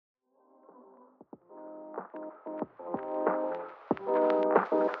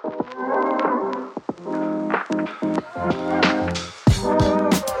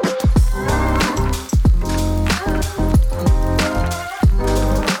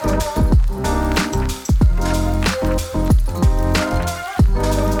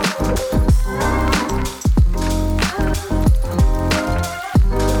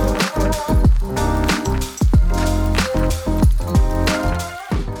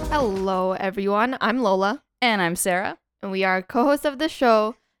Hello, everyone. I'm Lola. And I'm Sarah. And we are co-hosts of the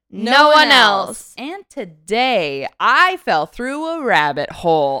show, No One Else. And today, I fell through a rabbit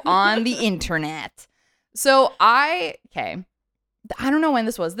hole on the internet. So I don't know when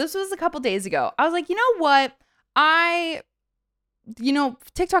this was. This was a couple days ago. I was like, you know what?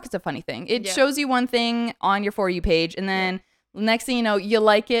 TikTok is a funny thing. It shows you one thing on your For You page, and then next thing you know, you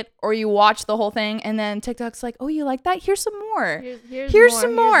like it or you watch the whole thing, and then TikTok's like, oh, you like that? Here's some more. Here's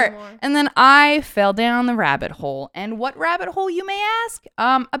some more. And then I fell down the rabbit hole. And what rabbit hole, you may ask?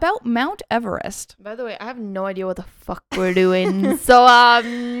 About Mount Everest. By the way, I have no idea what the fuck we're doing. So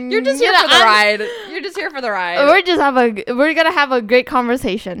you're just here for the ride. You're just here for the ride. We're gonna have a great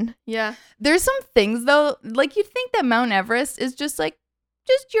conversation. Yeah. There's some things though, like you'd think that Mount Everest is just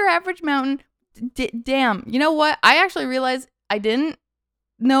your average mountain. Damn. You know what? I actually realized I didn't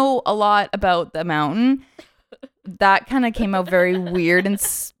know a lot about the mountain. That kind of came out very weird and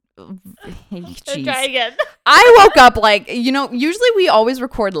Try again. I woke up usually we always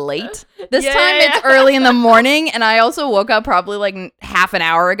record late. This time it's early in the morning, and I also woke up probably like half an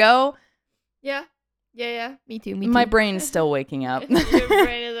hour ago. Yeah. Me too. My brain's still waking up. Your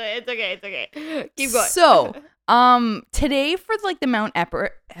brain is it's okay. Keep going. So, today for the Mount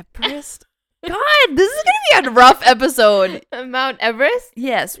Everest. God, this is gonna be a rough episode. Mount Everest?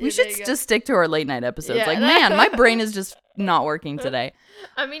 Yes, we should just stick to our late night episodes. Yeah. Man, my brain is just not working today.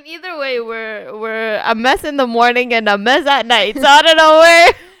 I mean, either way, we're a mess in the morning and a mess at night. So I don't know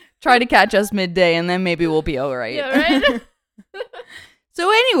where. Try to catch us midday, and then maybe we'll be all right. Yeah, right.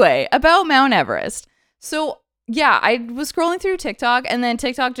 So anyway, about Mount Everest. So yeah, I was scrolling through TikTok, and then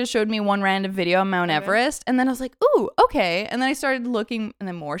TikTok just showed me one random video on Mount Everest, and then I was like, ooh, okay. And then I started looking, and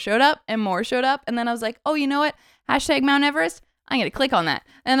then more showed up, and then I was like, oh, you know what? Hashtag Mount Everest. I'm going to click on that.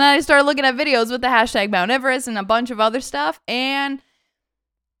 And then I started looking at videos with the hashtag Mount Everest and a bunch of other stuff, and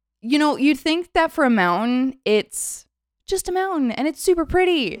you'd think that for a mountain, it's just a mountain, and it's super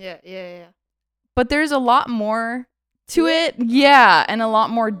pretty. Yeah. But there's a lot more to it. Yeah, and a lot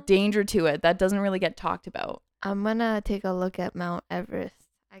more danger to it that doesn't really get talked about. I'm gonna take a look at Mount Everest.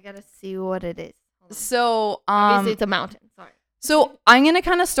 I gotta see what it is. So, obviously it's a mountain. Sorry. So I'm gonna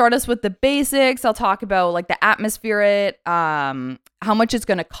kind of start us with the basics. I'll talk about the atmosphere, how much it's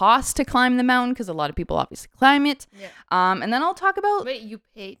gonna cost to climb the mountain, because a lot of people obviously climb it. Yeah. And then I'll talk about. Wait, you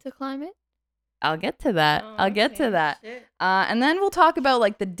pay to climb it? I'll get to that. Oh, I'll get to that. And then we'll talk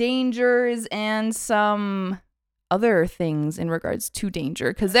about the dangers and some other things in regards to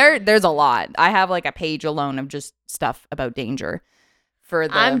danger, because there's a lot. I have a page alone of just stuff about danger for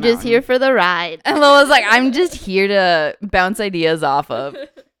the I'm just here for the ride. And Lola's like, I'm just here to bounce ideas off of.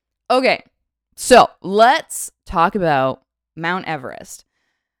 Okay, so let's talk about Mount Everest.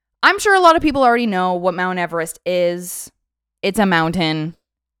 I'm sure a lot of people already know what Mount Everest is. It's a mountain.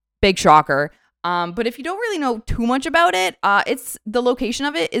 Big shocker. But if you don't really know too much about it, it's the location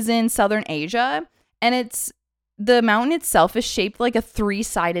of it is in Southern Asia, and the mountain itself is shaped like a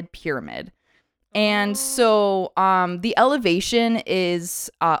 3-sided pyramid. And so the elevation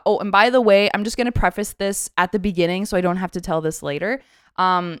is, and by the way, I'm just going to preface this at the beginning so I don't have to tell this later.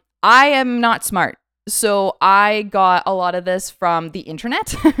 I am not smart. So I got a lot of this from the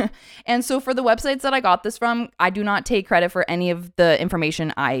internet. And so for the websites that I got this from, I do not take credit for any of the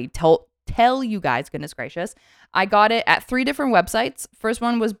information I tell you guys, goodness gracious. I got it at 3 different websites. First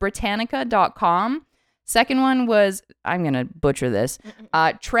one was Britannica.com. Second one was, I'm going to butcher this,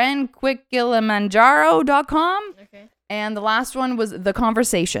 tranquillimanjaro.com. Okay. And the last one was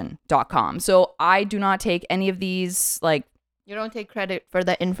theconversation.com. So I do not take any of these, You don't take credit for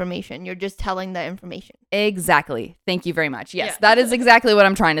the information. You're just telling the information. Exactly. Thank you very much. Yes, That is exactly what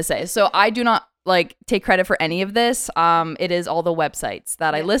I'm trying to say. So I do not, take credit for any of this. It is all the websites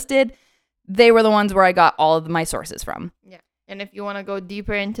that I listed. They were the ones where I got all of my sources from. Yeah. And if you want to go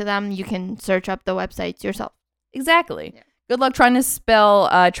deeper into them, you can search up the websites yourself. Exactly. Yeah. Good luck trying to spell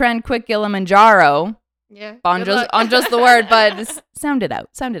Tranquillimanjaro. Yeah. On just the word, but sound it out,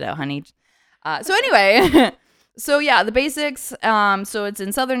 honey. So anyway, so yeah, the basics. So it's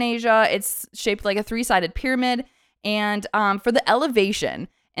in Southern Asia. It's shaped like a 3-sided pyramid, and for the elevation,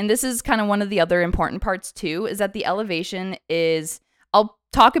 and this is kind of one of the other important parts too, is that the elevation is. I'll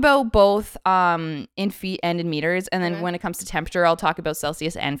talk about both in feet and in meters, and then when it comes to temperature, I'll talk about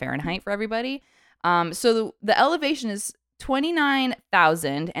Celsius and Fahrenheit for everybody. So the elevation is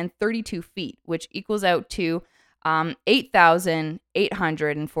 29,032 feet, which equals out to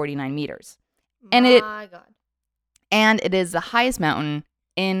 8,849 meters. My God. And it is the highest mountain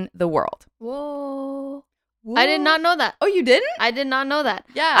in the world. Whoa. I did not know that. Oh, you didn't? I did not know that.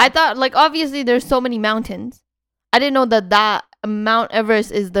 Yeah. I thought, obviously there's so many mountains. I didn't know that Mount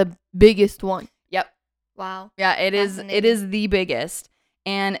Everest is the biggest one. Yep. Wow. Yeah, it is. It is the biggest.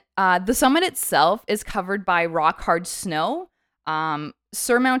 And the summit itself is covered by rock-hard snow,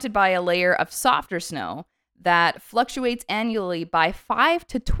 surmounted by a layer of softer snow that fluctuates annually by 5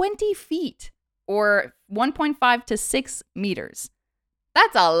 to 20 feet or 1.5 to 6 meters.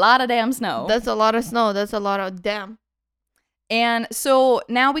 That's a lot of damn snow. That's a lot of snow. That's a lot of damn. And so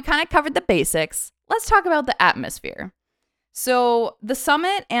now we kind of covered the basics. Let's talk about the atmosphere. So the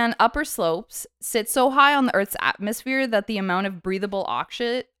summit and upper slopes sit so high on the Earth's atmosphere that the amount of breathable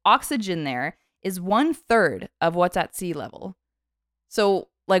oxygen there is 1/3 of what's at sea level. So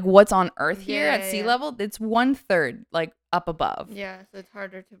like what's on Earth here at sea level, it's 1/3 like up above. Yeah, so it's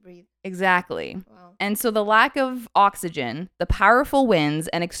harder to breathe. Exactly. Wow. And so the lack of oxygen, the powerful winds,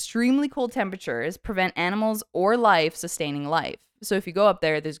 and extremely cold temperatures prevent animals or life sustaining life. So if you go up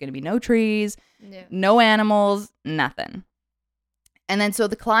there, there's going to be no trees, no animals, nothing. And then so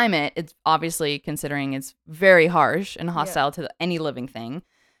the climate, it's obviously considering it's very harsh and hostile to any living thing.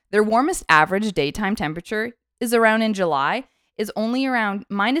 Their warmest average daytime temperature is around in July, is only around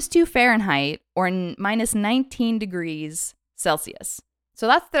 -2 Fahrenheit or -19 degrees Celsius. So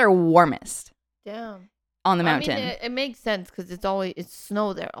that's their warmest. Damn. On the mountain. I mean, it makes sense because it's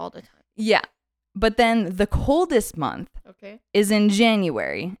snow there all the time. Yeah. But then the coldest month is in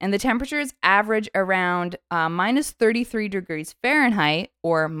January, and the temperatures average around -33 degrees Fahrenheit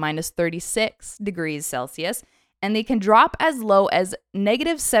or -36 degrees Celsius, and they can drop as low as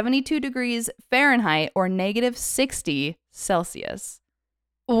 -72 degrees Fahrenheit or -60 Celsius.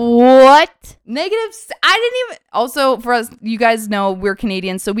 What? I didn't even. Also, for us, you guys know we're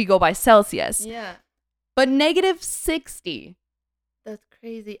Canadians, so we go by Celsius. Yeah. But -60. That's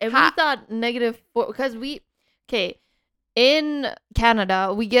crazy. And we thought -4 because in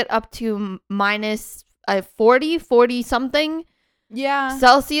Canada, we get up to minus 40 something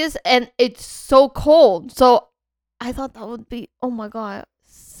Celsius, and it's so cold. So I thought that would be, oh my God,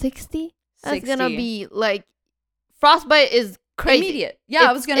 60? That's going to be like, frostbite is crazy. Immediate. Yeah,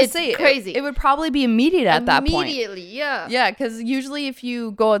 I was going to say crazy. It would probably be immediate at that point. Immediately, yeah. Yeah, because usually if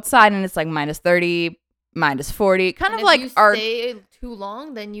you go outside and it's like -30, -40, kind of like if you stay too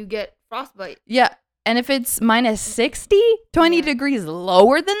long, then you get frostbite. Yeah, and if it's -60, 20 degrees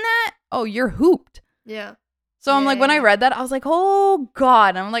lower than that, oh, you're hooped. Yeah. So I'm like, when I read that, I was like, oh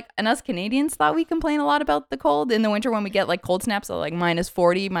God. And I'm like, and us Canadians thought we complain a lot about the cold in the winter when we get like cold snaps of like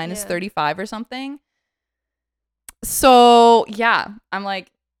 -40, -35 or something. So yeah, I'm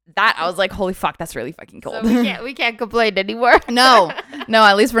like that. I was like, holy fuck, that's really fucking cold. So we can't complain anymore. No,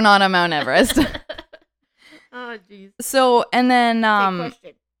 at least we're not on Mount Everest. Oh jeez. So and then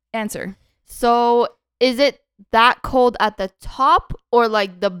question. Answer. So is it that cold at the top or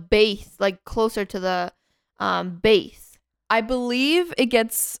like the base, like closer to the base? I believe it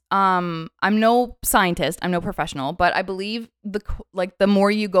gets. I'm no scientist. I'm no professional, but I believe the more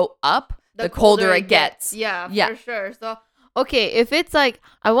you go up, the colder it gets. Yeah, for sure. So okay, if it's like,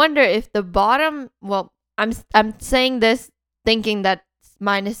 I wonder if the bottom. Well, I'm saying this thinking that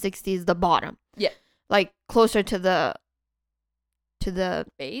 -60 is the bottom. Yeah, like closer to the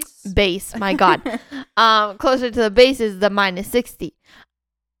base. Base. My God, closer to the base is the -60.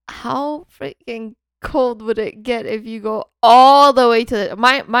 How freaking cold would it get if you go all the way to the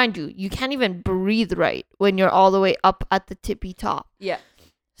mind you, you can't even breathe right when you're all the way up at the tippy top. Yeah.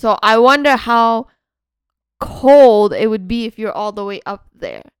 So I wonder how cold it would be if you're all the way up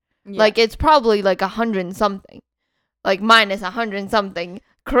there. Yeah. Like it's probably like 100 something, like -100 something,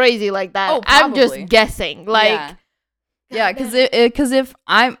 crazy like that. Oh, I'm just guessing. Like, yeah, because if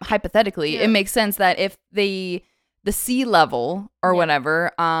I'm hypothetically, it makes sense that if the sea level or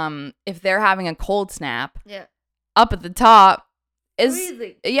whatever, if they're having a cold snap, up at the top is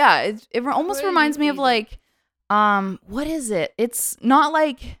freezing. Yeah, it almost reminds me of like, what is it? It's not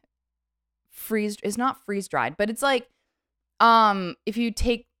like it's not freeze dried, but it's like, if you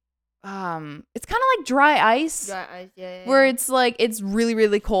take, it's kind of like dry ice. Dry ice, yeah. Where it's like, it's really,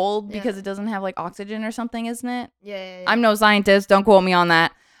 really cold because it doesn't have like oxygen or something, isn't it? Yeah. I'm no scientist. Don't quote me on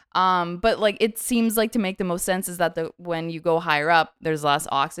that. But like, it seems like to make the most sense is that when you go higher up, there's less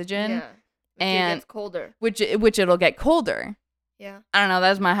oxygen. Yeah. And it gets colder. Which it'll get colder. Yeah. I don't know.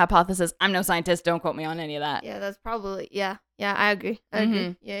 That's my hypothesis. I'm no scientist. Don't quote me on any of that. Yeah, that's probably, yeah, I agree.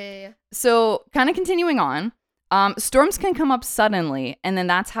 Agree. Yeah. So kind of continuing on, storms can come up suddenly, and then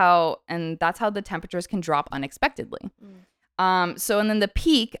that's how the temperatures can drop unexpectedly. So and then the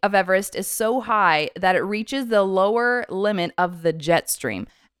peak of Everest is so high that it reaches the lower limit of the jet stream.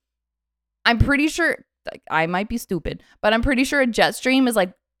 I'm pretty sure, like, I might be stupid, but I'm pretty sure a jet stream is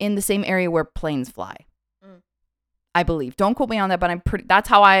like in the same area where planes fly. I believe. Don't quote me on that, but that's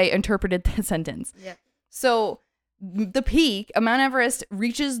how I interpreted the sentence. Yeah. So the peak of Mount Everest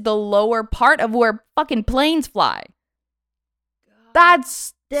reaches the lower part of where fucking planes fly.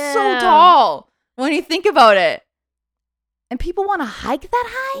 That's so tall when you think about it. And people want to hike that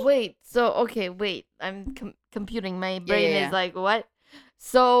high? Wait. I'm computing. My brain is like, what?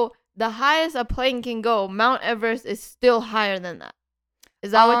 So the highest a plane can go, Mount Everest is still higher than that.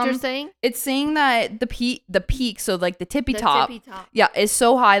 Is that what you're saying? It's saying that the peak, so like the tippy top, yeah, is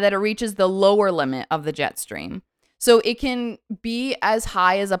so high that it reaches the lower limit of the jet stream. So it can be as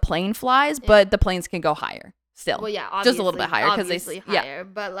high as a plane flies, but the planes can go higher still. Well, yeah, obviously, just a little bit higher because they higher.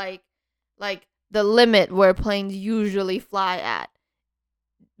 But like the limit where planes usually fly at,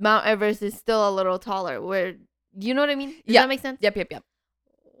 Mount Everest is still a little taller. Where you know what I mean? Does that make sense? Yep.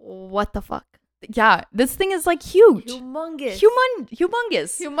 What the fuck? Yeah, this thing is like huge. Humongous.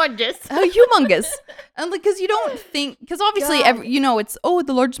 Humongous. Humongous. And like, because you don't think, because obviously, it's,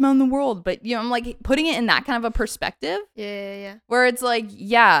 the largest mountain in the world. But, I'm like putting it in that kind of a perspective. Yeah. Where it's like,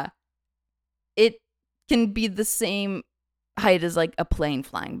 yeah, it can be the same height as like a plane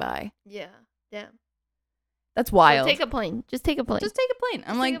flying by. Yeah. Damn. That's wild. So take a plane. Just take a plane.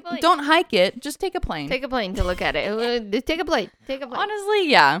 I'm like, don't hike it. Just take a plane. Take a plane to look at it. Just take a plane. Honestly,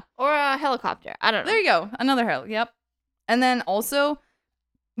 yeah. Or a helicopter. I don't know. There you go. Another heli. Yep. And then also,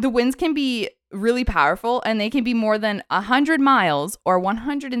 the winds can be really powerful, and they can be more than 100 miles or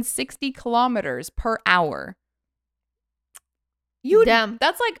 160 kilometers per hour. Damn.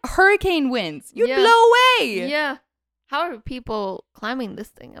 That's like hurricane winds. You'd blow away. Yeah. How are people climbing this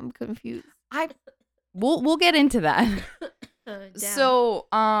thing? I'm confused. We'll get into that. So,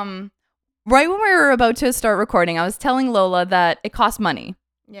 right when we were about to start recording, I was telling Lola that it costs money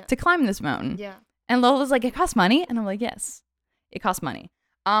to climb this mountain. Yeah. And Lola was like, it costs money? And I'm like, yes, it costs money.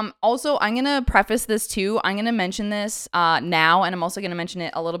 Also, I'm going to preface this too. I'm going to mention this now, and I'm also going to mention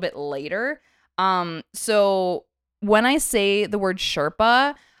it a little bit later. So when I say the word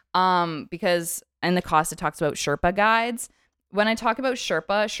Sherpa, because in the cost it talks about Sherpa guides. When I talk about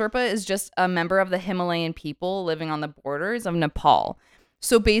Sherpa is just a member of the Himalayan people living on the borders of Nepal.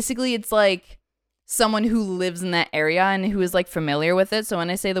 So basically it's like someone who lives in that area and who is like familiar with it. So when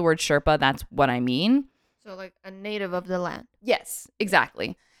I say the word Sherpa, that's what I mean. So like a native of the land. Yes,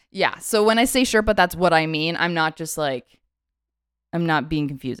 exactly. Yeah. So when I say Sherpa, that's what I mean. I'm not being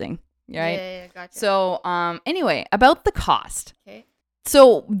confusing. Right? Yeah, gotcha. So anyway, about the cost. Okay.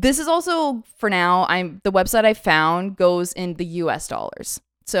 So this is also, for now, the website I found goes in the US dollars.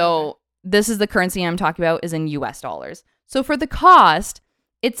 So this is the currency I'm talking about is in US dollars. So for the cost,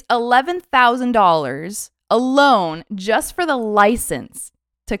 it's $11,000 alone just for the license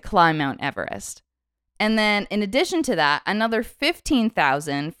to climb Mount Everest. And then in addition to that, another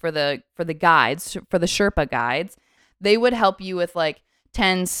 $15,000 for the guides, for the Sherpa guides. They would help you with like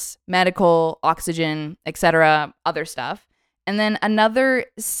tents, medical, oxygen, etc., other stuff. And then another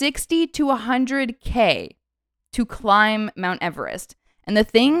 $60,000 to $100,000 to climb Mount Everest. And the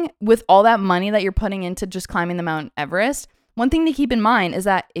thing with all that money that you're putting into just climbing the Mount Everest, one thing to keep in mind is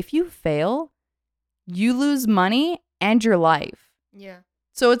that if you fail, you lose money and your life. Yeah.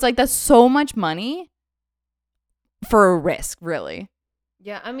 So it's like that's so much money for a risk, really.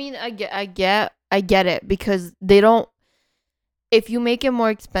 Yeah, I mean, I get it because they don't. If you make it more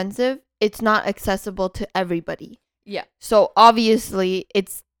expensive, it's not accessible to everybody. Yeah. So obviously,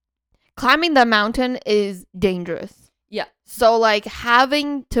 climbing the mountain is dangerous. Yeah. So like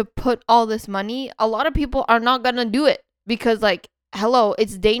having to put all this money, a lot of people are not gonna do it because like, hello,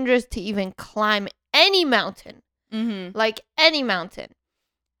 it's dangerous to even climb any mountain. Mm-hmm. Like any mountain.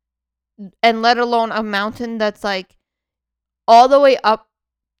 And let alone a mountain that's like all the way up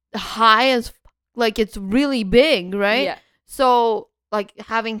high as like it's really big, right? Yeah. So like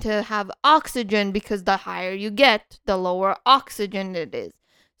having to have oxygen because the higher you get, the lower oxygen it is.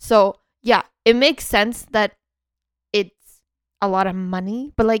 So yeah, it makes sense that it's a lot of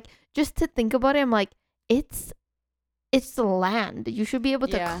money, but like just to think about it, I'm like, it's the land. You should be able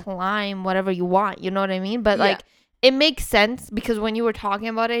to climb whatever you want. You know what I mean? But like it makes sense because when you were talking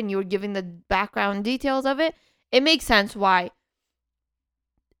about it and you were giving the background details of it, it makes sense why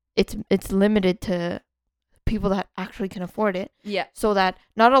it's limited to people that actually can afford it. Yeah. So that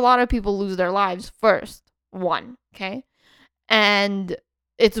not a lot of people lose their lives first. One, okay? And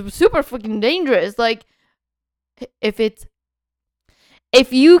it's super fucking dangerous. Like if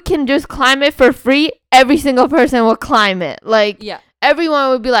you can just climb it for free, every single person will climb it. Like everyone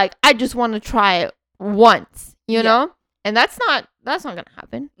would be like, I just want to try it once, you know? And that's not gonna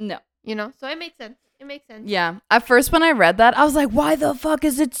happen. No. You know? So it makes sense. It makes sense. Yeah. At first when I read that, I was like, why the fuck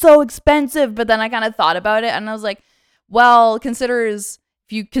is it so expensive? But then I kind of thought about it and I was like, well, if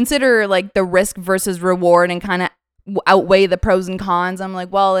you consider like the risk versus reward and kind of outweigh the pros and cons, I'm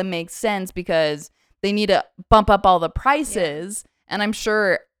like, well, it makes sense because they need to bump up all the prices. Yeah. And I'm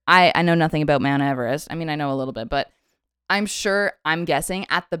sure I know nothing about Mount Everest. I mean, I know a little bit, but I'm guessing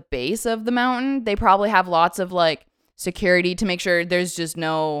at the base of the mountain, they probably have lots of like security to make sure there's just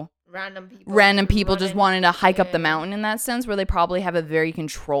no random people just wanting to hike up the mountain in that sense, where they probably have it very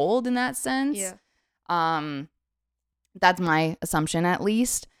controlled in that sense. Yeah. That's my assumption at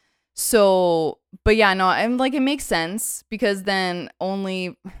least. So, but yeah, no, I'm like, it makes sense because then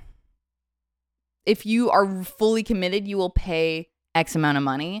only if you are fully committed, you will pay X amount of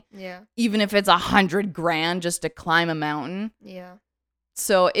money. Yeah. Even if it's $100,000 just to climb a mountain. Yeah.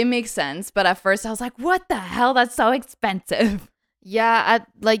 So it makes sense. But at first I was like, what the hell? That's so expensive. Yeah.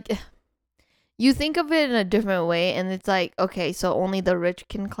 You think of it in a different way. And it's like, okay, so only the rich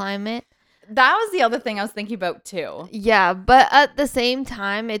can climb it. That was the other thing I was thinking about too. Yeah. But at the same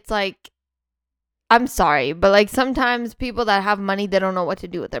time, it's like, I'm sorry, but like sometimes people that have money, they don't know what to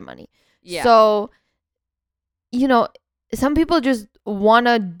do with their money. Yeah. So, some people just want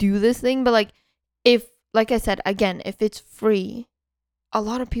to do this thing, but like I said, again, if it's free, a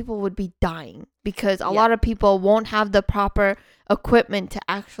lot of people would be dying because a lot of people won't have the proper equipment to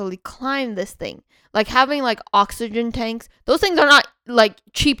actually climb this thing. Like having like oxygen tanks, those things are not like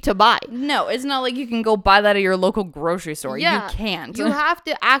cheap to buy. No, it's not like you can go buy that at your local grocery store. Yeah, you can't. You have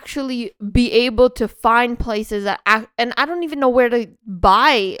to actually be able to find places that and I don't even know where to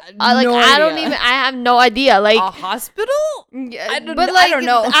buy. I have no idea. Like a hospital? I don't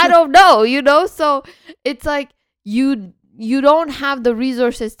know. I don't know, So it's like you don't have the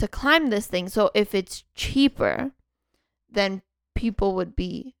resources to climb this thing. So if it's cheaper, then people would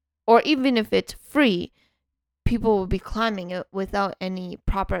be, or even if it's free, people will be climbing it without any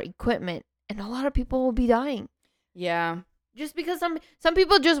proper equipment, and a lot of people will be dying. Yeah. Just because some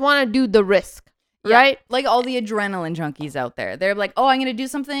people just want to do the risk, right? Like all the adrenaline junkies out there. They're like, oh, I'm going to do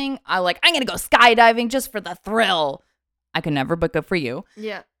something. I'm going to go skydiving just for the thrill. I could never, but good for you.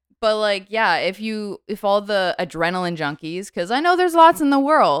 Yeah. But like, yeah, if all the adrenaline junkies, because I know there's lots in the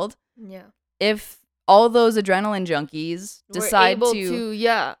world. Yeah. If all those adrenaline junkies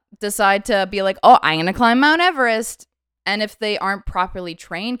decide to be like, oh, I'm going to climb Mount Everest. And if they aren't properly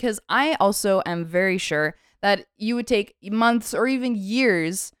trained, because I also am very sure that you would take months or even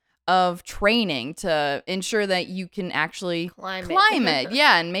years of training to ensure that you can actually climb it.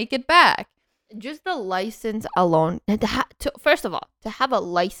 Yeah, and make it back. Just the license alone. First of all, to have a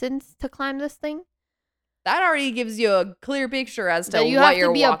license to climb this thing, that already gives you a clear picture as to what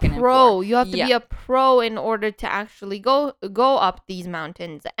you're walking in for. You have to be a pro. You have to be a pro in order to actually go up these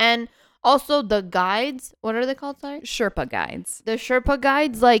mountains. And also the guides, what are they called? Sorry? Sherpa guides. The Sherpa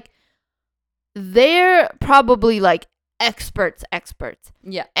guides, like, they're probably like experts.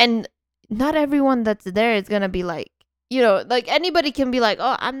 Yeah. And not everyone that's there is going to be like, like anybody can be like,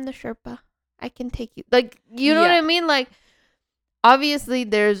 oh, I'm the Sherpa. I can take you. Like, you know what I mean? Like, obviously,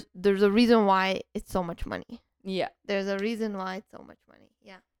 there's a reason why it's so much money. Yeah. There's a reason why it's so much money.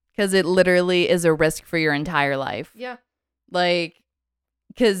 Yeah. Because it literally is a risk for your entire life. Yeah. Like,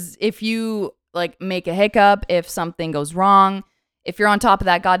 because if you, like, make a hiccup, if something goes wrong, if you're on top of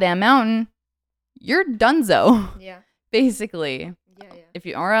that goddamn mountain, you're donezo. Yeah. Basically.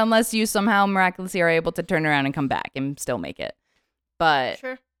 Yeah. Unless you somehow miraculously are able to turn around and come back and still make it. But.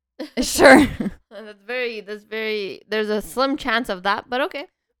 Sure. Sure. There's a slim chance of that, but okay.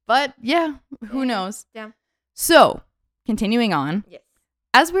 But yeah, who knows? Yeah. So, continuing on. Yes.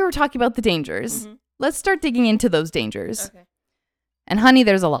 As we were talking about the dangers, let's start digging into those dangers. Okay. And honey,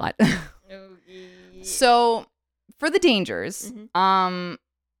 there's a lot. Okay. So, for the dangers,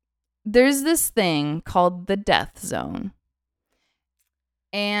 there's this thing called the death zone.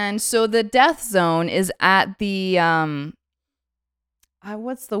 And so the death zone is at the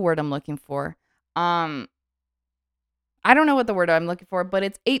what's the word I'm looking for? I don't know what the word I'm looking for, but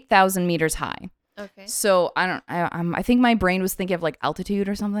it's 8,000 meters high. Okay. So I think my brain was thinking of like altitude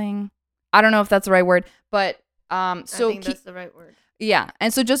or something. I don't know if that's the right word, but I think that's the right word. Yeah.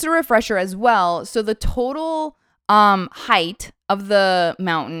 And so just a refresher as well. So the total height of the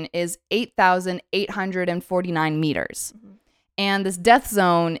mountain is 8,849 meters. Mm-hmm. And this death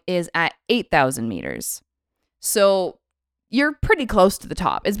zone is at 8,000 meters. So you're pretty close to the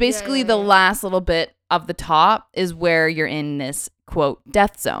top. It's basically the last little bit of the top is where you're in this, quote,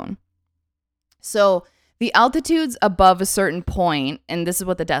 death zone. So the altitudes above a certain point, and this is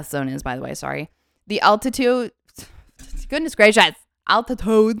what the death zone is, by the way, sorry. The altitude, goodness gracious,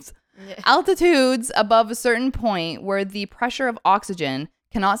 altitudes above a certain point where the pressure of oxygen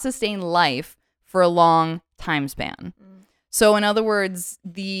cannot sustain life for a long time span. Mm. So in other words,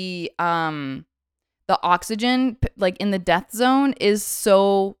 the oxygen like in the death zone is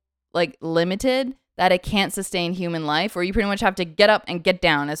so like limited that it can't sustain human life, or you pretty much have to get up and get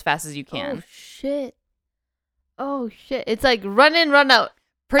down as fast as you can. Oh shit. It's like run in, run out.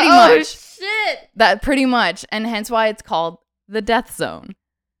 Pretty much. Oh shit. That pretty much, and hence why it's called the death zone,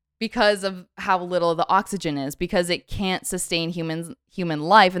 because of how little the oxygen is, because it can't sustain human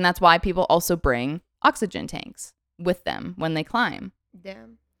life, and that's why people also bring oxygen tanks with them when they climb.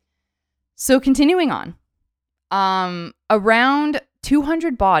 Damn. So continuing on, around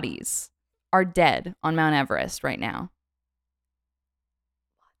 200 bodies are dead on Mount Everest right now.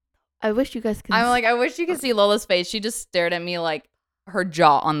 I wish you guys could. I wish you could see Lola's face. She just stared at me like her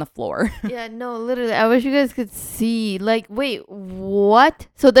jaw on the floor. Yeah, no, literally. I wish you guys could see. Like, wait, what?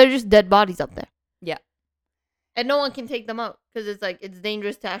 So they're just dead bodies up there. Yeah. And no one can take them out because it's like it's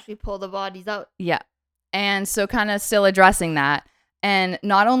dangerous to actually pull the bodies out. Yeah. And so kind of still addressing that. And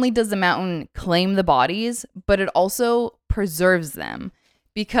not only does the mountain claim the bodies, but it also preserves them.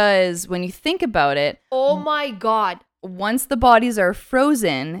 Because when you think about it, oh my God. Once the bodies are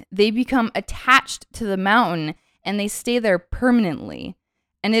frozen, they become attached to the mountain and they stay there permanently.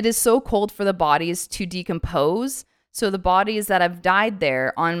 And it is so cold for the bodies to decompose. So the bodies that have died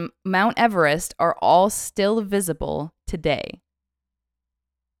there on Mount Everest are all still visible today.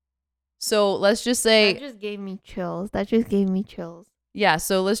 So let's just say... That just gave me chills. Yeah,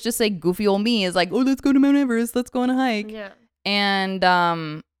 so let's just say goofy old me is like, oh, let's go to Mount Everest. Let's go on a hike. Yeah. And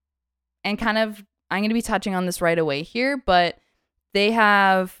kind of, I'm going to be touching on this right away here, but they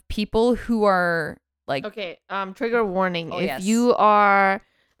have people who are like... Okay, trigger warning. Oh, if yes. you are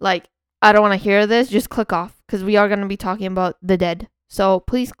like, I don't want to hear this, just click off because we are going to be talking about the dead. So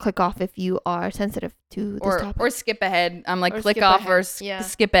please click off if you are sensitive to this topic. Or skip ahead. I'm like, or click off ahead. or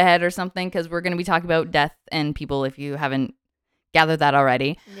skip ahead or something, because we're going to be talking about death and people if you haven't gathered that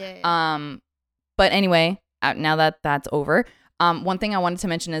already. Yeah. But anyway, now that that's over, one thing I wanted to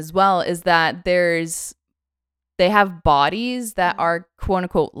mention as well is that they have bodies that are quote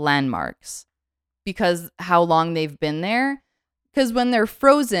unquote landmarks because how long they've been there. Because when they're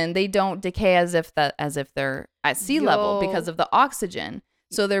frozen, they don't decay as if they're at sea level because of the oxygen.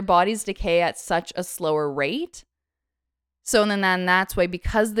 So their bodies decay at such a slower rate. So then that's why,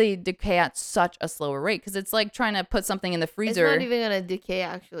 because they decay at such a slower rate, because it's like trying to put something in the freezer. It's not even gonna decay.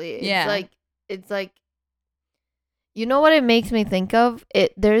 Actually, it's like, you know what it makes me think of?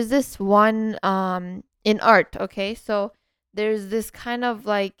 There's this one in art. Okay, so there's this kind of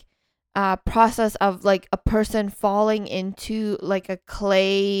like process of like a person falling into like a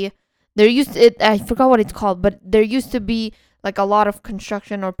clay. I forgot what it's called, but there used to be like a lot of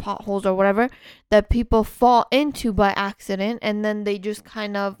construction or potholes or whatever that people fall into by accident, and then they just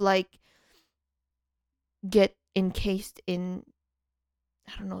kind of like get encased in,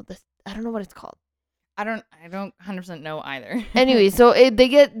 I don't know what it's called. I don't 100% know either. Anyway, so they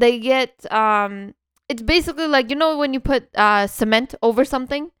get it's basically like, you know, when you put cement over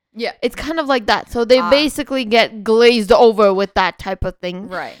something. Yeah. It's kind of like that. So they basically get glazed over with that type of thing.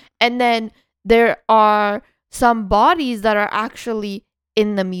 Right. And then there are some bodies that are actually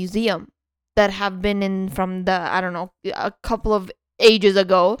in the museum that have been in from the, I don't know, a couple of ages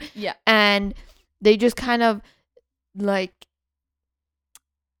ago. Yeah. And they just kind of like,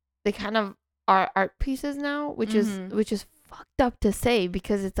 they kind of are art pieces now, which is fucked up to say,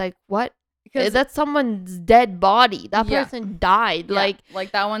 because it's like, what? Because that's someone's dead body. That person died. Yeah.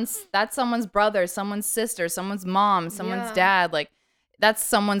 Like that's someone's brother, someone's sister, someone's mom, someone's dad. Like that's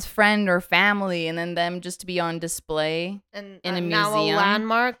someone's friend or family, and then them just to be on display in a museum. Now a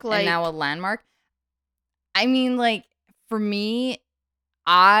landmark. I mean, like, for me,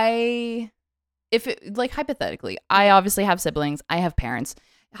 hypothetically, I obviously have siblings. I have parents.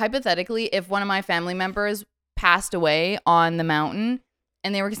 Hypothetically, if one of my family members passed away on the mountain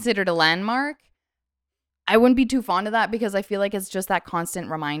and they were considered a landmark, I wouldn't be too fond of that, because I feel like it's just that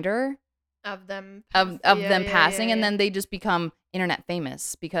constant reminder of them passing, and then they just become internet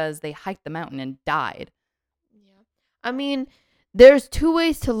famous because they hiked the mountain and died. Yeah. I mean, there's two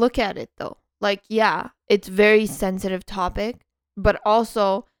ways to look at it though. Like, yeah, it's very sensitive topic, but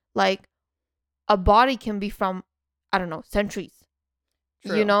also like a body can be from, I don't know, centuries.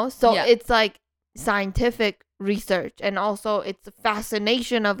 True. You know? So it's like scientific research, and also it's a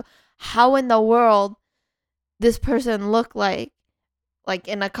fascination of how in the world this person looked like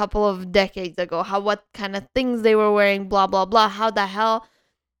in a couple of decades ago, what kind of things they were wearing, blah blah blah, how the hell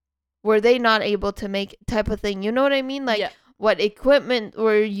were they not able to make type of thing, you know what I mean? Like what equipment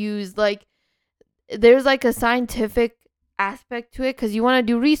were used, like there's like a scientific aspect to it, because you want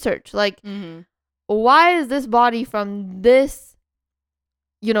to do research, like why is this body from this,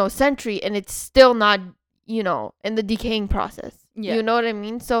 century and it's still not, in the decaying process? Yeah. You know what I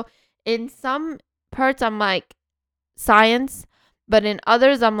mean? So in some parts, I'm like, science, but in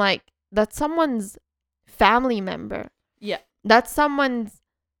others, I'm like, that's someone's family member. Yeah. That's someone's,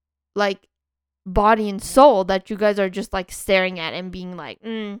 like, body and soul that you guys are just, like, staring at and being like,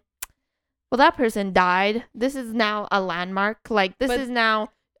 well, that person died. This is now a landmark. Like, this is now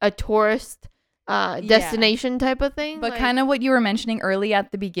a tourist destination type of thing. But like, kind of what you were mentioning early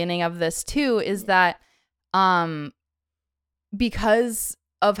at the beginning of this too is that because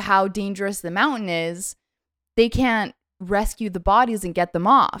of how dangerous the mountain is, they can't rescue the bodies and get them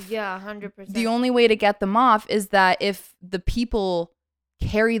off. Yeah, 100%. The only way to get them off is that if the people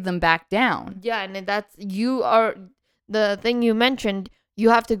carry them back down. Yeah, and that's the thing you mentioned, you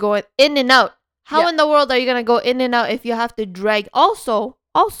have to go in and out. How in the world are you going to go in and out if you have to drag? Also,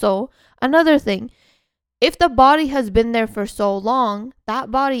 another thing, if the body has been there for so long,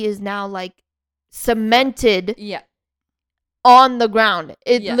 that body is now like cemented on the ground.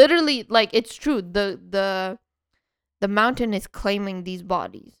 It literally, like, it's true. The mountain is claiming these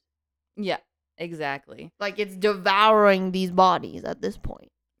bodies. Yeah, exactly. Like, it's devouring these bodies at this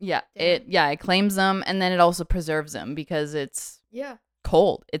point. Yeah, it claims them, and then it also preserves them because it's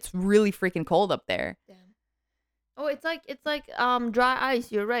cold. It's really freaking cold up there. Damn. Oh, it's like dry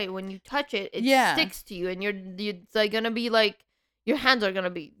ice. You're right. When you touch it, it sticks to you, and it's like gonna be like your hands are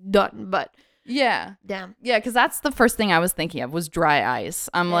gonna be done. But yeah, damn. Yeah, because that's the first thing I was thinking of was dry ice.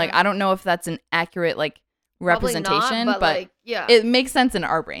 I'm like, I don't know if that's an accurate representation, not, but it makes sense in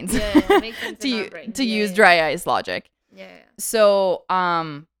our brains. Yeah, it makes sense in our brains. To use dry ice logic. Yeah. So,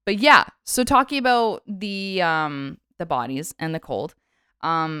 but yeah, so talking about the bodies and the cold.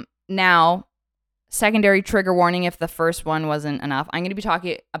 Now, secondary trigger warning if the first one wasn't enough. I'm going to be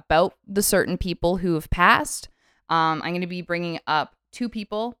talking about the certain people who have passed. I'm going to be bringing up 2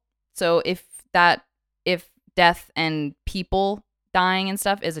 people. So if death and people dying and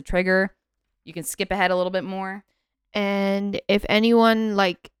stuff is a trigger, you can skip ahead a little bit more. And if anyone,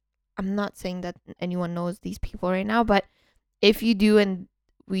 I'm not saying that anyone knows these people right now, but if you do, and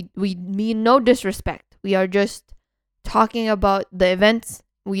we mean no disrespect, we are just talking about the events.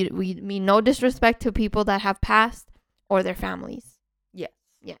 We mean no disrespect to people that have passed or their families. Yes.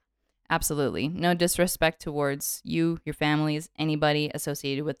 Yeah. Absolutely. No disrespect towards you, your families, anybody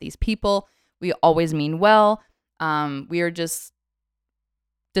associated with these people. We always mean well. We are just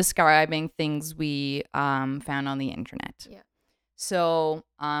describing things we found on the internet. Yeah. So,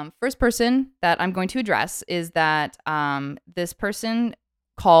 first person that I'm going to address is that this person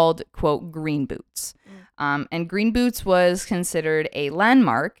called, quote, Green Boots. And Green Boots was considered a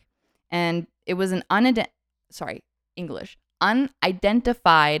landmark, and it was an unidentified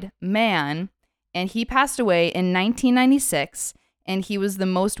man, and he passed away in 1996, and he was the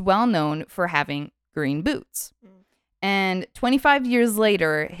most well-known for having green boots. And 25 years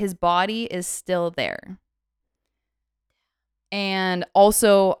later, his body is still there. And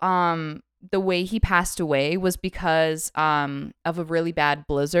also, the way he passed away was because of a really bad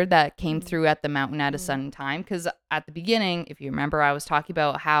blizzard that came through at the mountain at a sudden time. Because at the beginning, if you remember, I was talking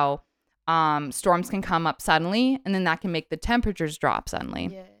about how storms can come up suddenly, and then that can make the temperatures drop suddenly.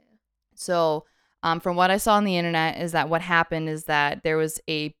 Yeah. So from what I saw on the internet is that what happened is that there was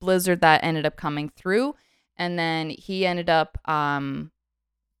a blizzard that ended up coming through, and then he ended up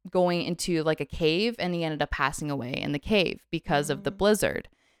going into like a cave, and he ended up passing away in the cave because of the blizzard.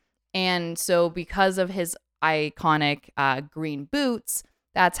 And so because of his iconic green boots,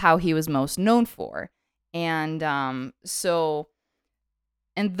 that's how he was most known for. And though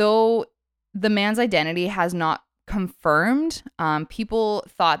the man's identity has not confirmed, people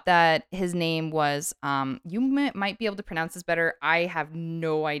thought that his name was, you might be able to pronounce this better. I have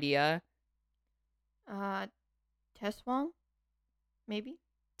no idea. Teswang? Maybe?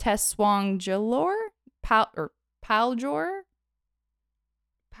 Teswang Jalor? Paljor?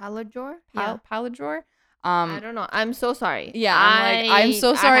 Palajor? Palajor? I don't know. I'm so sorry. Yeah, I'm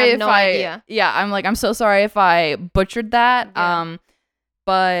so sorry I'm so sorry if I butchered that. Yeah.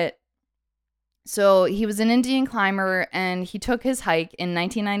 But so he was an Indian climber, and he took his hike in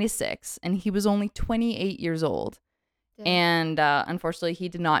 1996, and he was only 28 years old. Yeah. And unfortunately, he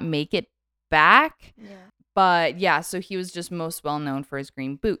did not make it back. Yeah. But yeah, so he was just most well known for his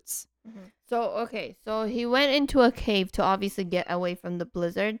green boots. Mm-hmm. So he went into a cave to obviously get away from the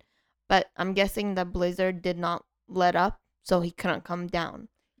blizzard, but I'm guessing the blizzard did not let up, so he couldn't come down.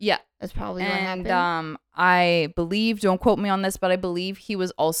 Yeah. That's probably what happened. And I believe, don't quote me on this, but I believe he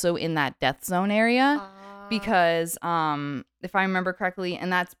was also in that death zone area. because if I remember correctly,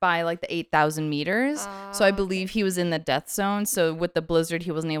 and that's by like the 8,000 meters. So I believe he was in the death zone. So with the blizzard,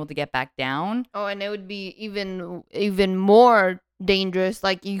 he wasn't able to get back down. Oh, and it would be even more dangerous.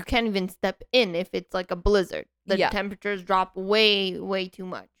 Like you can't even step in if it's like a blizzard. The temperatures drop way too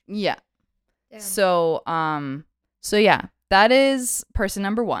much. Yeah. Damn. So yeah, that is person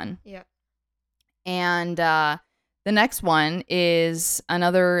number 1. Yeah. And the next one is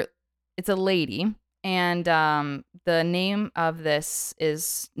it's a lady. And the name of this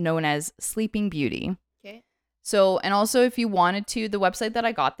is known as Sleeping Beauty. Okay. So, and also if you wanted to, the website that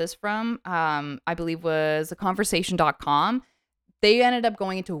I got this from, I believe was theconversation.com. They ended up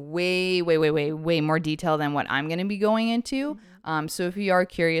going into way more detail than what I'm going to be going into. Mm-hmm. So if you are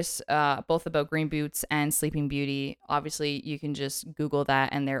curious both about Green Boots and Sleeping Beauty, obviously you can just Google that,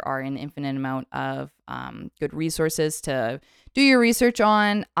 and there are an infinite amount of good resources to do your research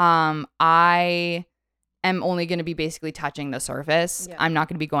on. I am only going to be basically touching the surface. Yeah. I'm not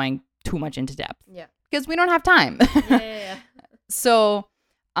going to be going too much into depth. Yeah. Because we don't have time. Yeah. So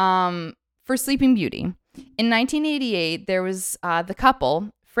for Sleeping Beauty, in 1988, there was the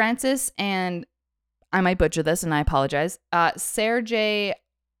couple, Francis and, I might butcher this and I apologize, Sergei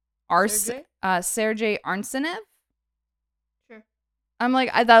Arsenev? Sure. I'm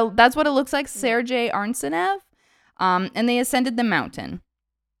like, that's what it looks like, Sergei Arsenev. And they ascended the mountain.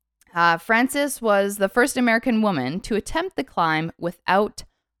 Francis was the first American woman to attempt the climb without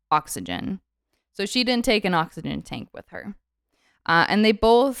oxygen. So she didn't take an oxygen tank with her. And they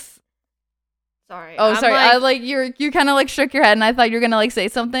both... Sorry. Oh, sorry. You kind of like shook your head, and I thought you were gonna like say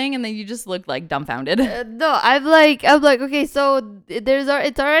something, and then you just looked like dumbfounded. No, I'm like, okay, so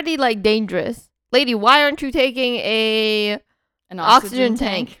it's already like dangerous, lady. Why aren't you taking an oxygen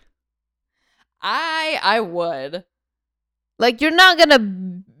tank? I would. Like you're not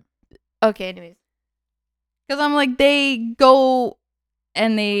gonna. Okay, anyways. Because I'm like, they go,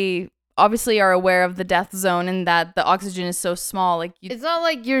 and they obviously are aware of the death zone and that the oxygen is so small. Like it's not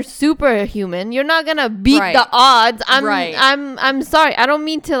like you're superhuman. You're not gonna beat the odds. I'm sorry. I don't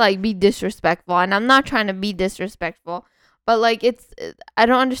mean to like be disrespectful, and I'm not trying to be disrespectful, but like I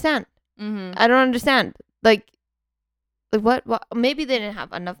don't understand. Mm-hmm. I don't understand. Like what? Maybe they didn't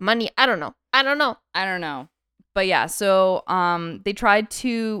have enough money. I don't know. But yeah, so they tried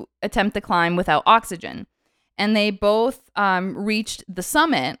to attempt the climb without oxygen, and they both reached the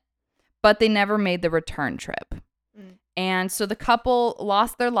summit, but they never made the return trip. Mm. And so the couple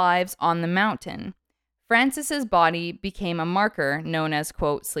lost their lives on the mountain. Francis's body became a marker known as,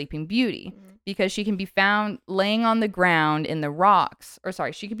 quote, Sleeping Beauty, because she can be found laying on the ground in the rocks. Or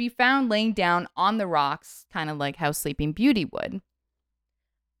sorry, she could be found laying down on the rocks, kind of like how Sleeping Beauty would.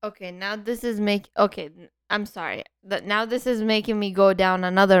 Okay, now this is I'm sorry. Now this is making me go down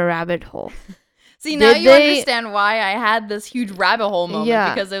another rabbit hole. See, now you understand why I had this huge rabbit hole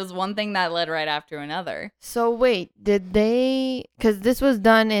moment, because it was one thing that led right after another. So wait, did they... Because this was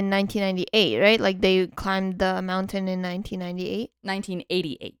done in 1998, right? Like they climbed the mountain in 1998?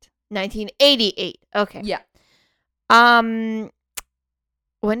 1988. 1988. Okay. Yeah.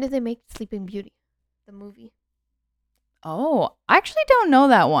 When did they make Sleeping Beauty, the movie? Oh, I actually don't know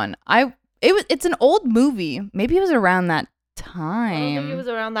that one. It's an old movie. Maybe it was around that time. I don't think it was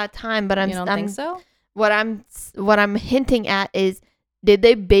around that time, but you don't think so? What I'm hinting at is, did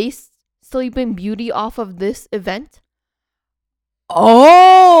they base Sleeping Beauty off of this event?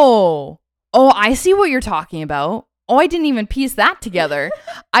 Oh, I see what you're talking about. Oh, I didn't even piece that together.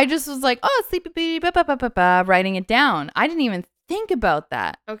 I just was like, oh, Sleeping Beauty, writing it down. I didn't even think about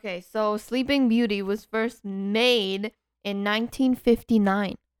that. Okay, so Sleeping Beauty was first made in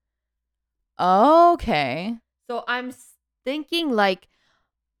 1959. Okay. So I'm thinking like,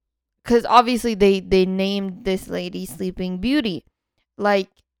 because obviously they named this lady Sleeping Beauty.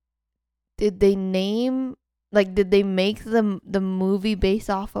 Like, did they make the movie based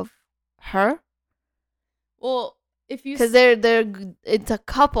off of her? Well, if you... Because it's a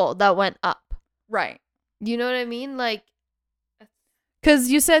couple that went up. Right. You know what I mean? Like... Because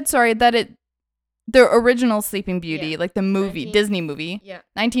you said, sorry, that the original Sleeping Beauty, like the movie, Disney movie. Yeah.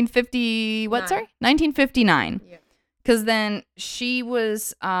 1950, what, sorry? 1959. Yeah. Because then she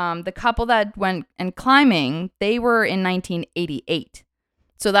was, the couple that went and climbing, they were in 1988.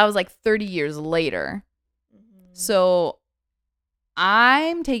 So that was like 30 years later. Mm-hmm. So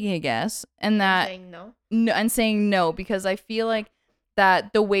I'm taking a guess. And that... saying no? No, and saying no, because I feel like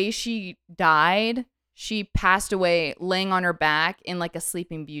that the way she died... She passed away laying on her back in like a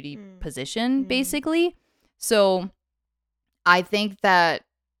Sleeping Beauty position, basically. So I think that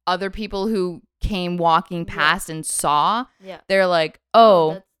other people who came walking past and saw, they're like,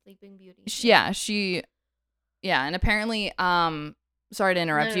 oh, that's Sleeping Beauty. She Yeah, and apparently, sorry to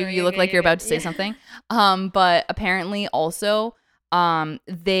interrupt you. No, You look like you're about to say something. But apparently also,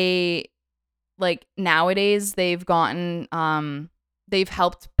 they like nowadays they've gotten they've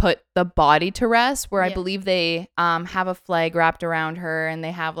helped put the body to rest where I believe they have a flag wrapped around her and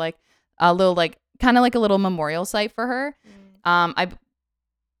they have like a little like kind of like a little memorial site for her.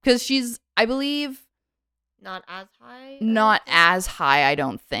 Because she's, I believe, not as high. I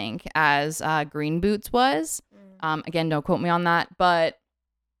don't think, as Green Boots was. Again, don't quote me on that, but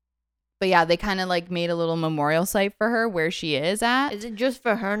yeah, they kind of like made a little memorial site for her where she is at. Is it just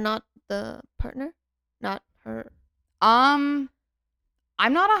for her, not the partner? Not her. I'm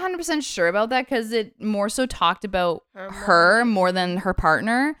not 100% sure about that because it more so talked about her more than her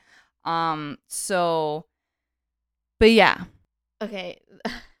partner. So, but yeah. Okay.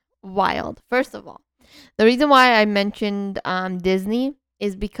 Wild. First of all, the reason why I mentioned Disney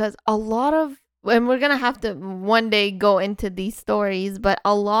is because a lot of, and we're gonna have to one day go into these stories, but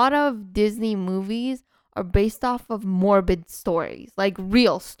a lot of Disney movies are based off of morbid stories, like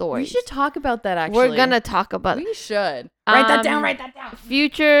real stories. We should talk about that, actually. We're gonna talk about it. We should. Write that down.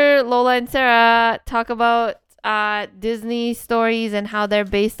 Future Lola and Sarah talk about Disney stories and how they're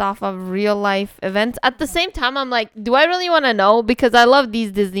based off of real life events. At the same time, I'm like, do I really want to know? Because I love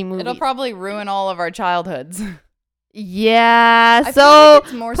these Disney movies. It'll probably ruin all of our childhoods. Yeah, so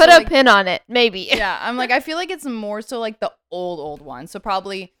like put a pin on it, maybe. Yeah, I'm like, I feel like it's more so like the old ones. So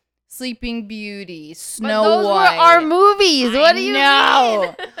probably Sleeping Beauty, Snow White. Those were our movies. What do you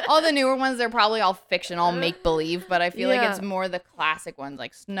mean? All the newer ones, they're probably all fiction, all make believe. But I feel like it's more the classic ones,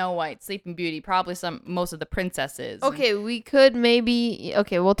 like Snow White, Sleeping Beauty, probably most of the princesses. Okay, we could maybe.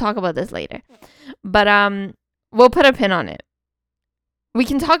 Okay, we'll talk about this later, but we'll put a pin on it. We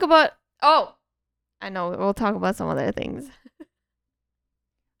can talk about. Oh, I know. We'll talk about some other things.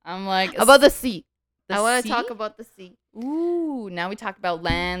 I'm like about the sea. I want to talk about the sea. Ooh, now we talk about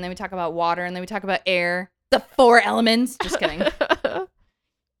land, then we talk about water, and then we talk about air. The 4 elements. Just kidding.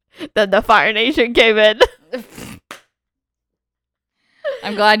 Then the Fire Nation came in.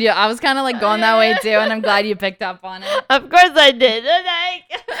 I'm glad I was kind of like going that way too, and I'm glad you picked up on it. Of course I did.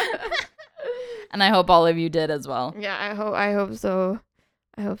 And I hope all of you did as well. Yeah, I hope so.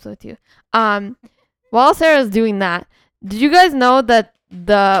 I hope so too. While Sarah's doing that, did you guys know that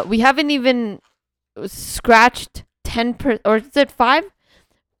we haven't even scratched 10% or is it 5?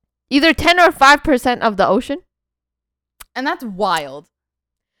 Either 10 or 5% of the ocean. And that's wild.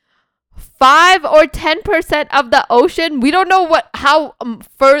 5 or 10% of the ocean. We don't know how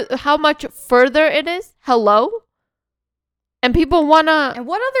much further it is. Hello? And people wanna. And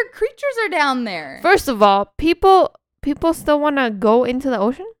what other creatures are down there? First of all, people still wanna go into the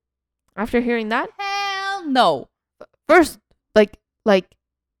ocean after hearing that? Hell no. First,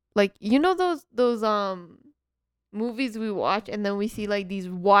 like you know those movies we watch and then we see like these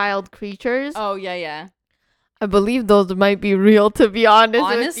wild creatures. Oh yeah. I believe those might be real, to be honest.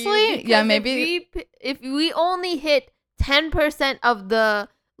 Honestly, yeah, maybe if we only hit 10% of the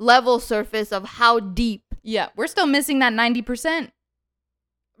level surface of how deep. Yeah, we're still missing that 90%.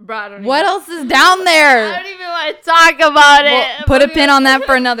 Bro, what else is down there? I don't even want to talk about it. Put a pin on that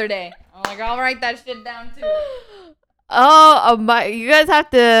for another day. I'm like, I'll write that shit down too. Oh my! You guys have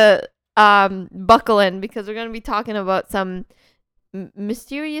to buckle in because we're gonna be talking about some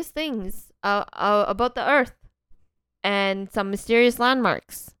mysterious things about the Earth and some mysterious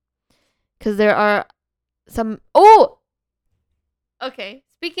landmarks. Because there are some. Oh, okay.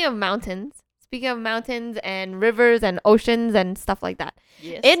 Speaking of mountains and rivers and oceans and stuff like that.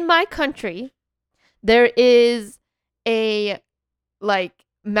 Yes. In my country, there is a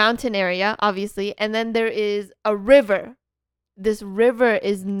mountain area, obviously, and then there is a river. This river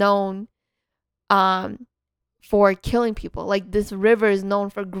is known for killing people. Like, this river is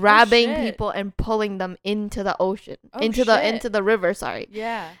known for grabbing people and pulling them into the ocean. Into the river, sorry.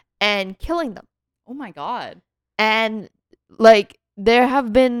 Yeah. And killing them. Oh my god. And like there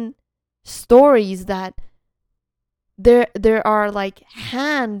have been stories that there are like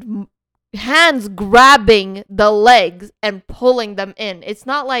hands grabbing the legs and pulling them in. It's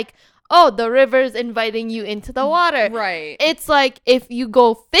not like, oh, the river's inviting you into the water. Right. It's like if you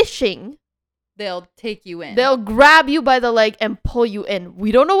go fishing, they'll take you in. They'll grab you by the leg and pull you in.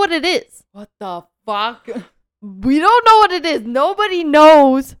 We don't know what it is. What the fuck? We don't know what it is. Nobody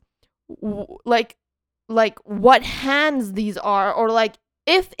knows like what hands these are, or like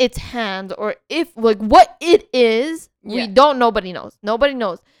if it's hands, or if like what it is. We don't. Nobody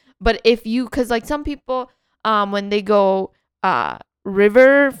knows. But if you, because like some people when they go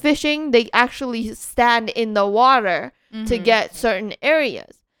river fishing, they actually stand in the water to get certain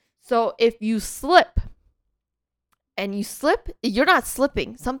areas. So if you slip and you slip, you're not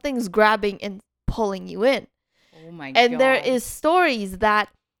slipping. Something's grabbing and pulling you in. Oh my god. And there is stories that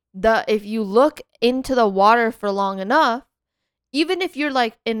if you look into the water for long enough, even if you're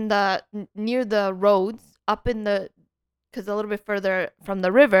like in the near the roads, up in the, because a little bit further from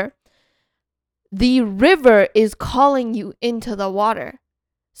the river is calling you into the water.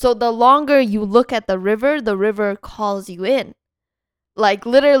 So the longer you look at the river calls you in. Like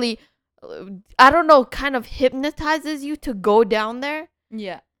literally, I don't know, kind of hypnotizes you to go down there.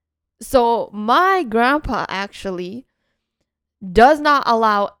 Yeah. So my grandpa actually does not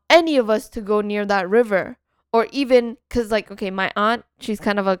allow any of us to go near that river, or even, because like, okay, my aunt, she's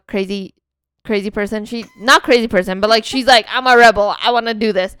kind of a crazy person. She not crazy person, but like, she's like, I'm a rebel, I want to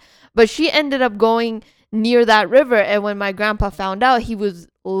do this. But she ended up going near that river, and when my grandpa found out, he was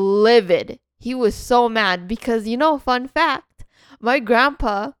livid. He was so mad because, fun fact, my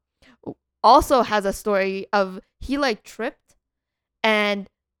grandpa also has a story of he like tripped and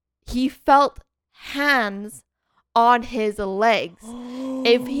he felt hands on his legs.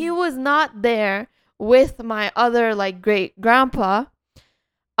 If he was not there with my other like great grandpa,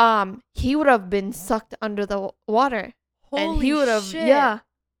 he would have been sucked under the water. Holy and he would have shit. Yeah.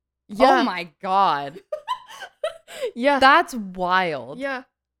 Oh my god. Yeah. That's wild. Yeah.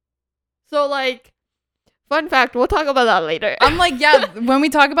 So like, fun fact, we'll talk about that later. I'm like, yeah, when we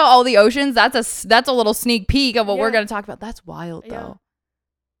talk about all the oceans, that's a little sneak peek of what we're going to talk about. That's wild though. Yeah.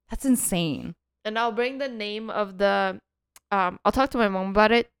 That's insane. And I'll bring the name of the I'll talk to my mom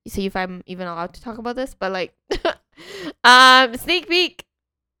about it, see if I'm even allowed to talk about this, but like sneak peek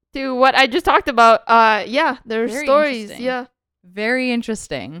to what I just talked about. Yeah, there's stories. Yeah. Very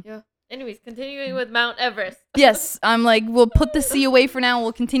interesting. Yeah. Anyways, continuing with Mount Everest. Yes, I'm like, we'll put the sea away for now.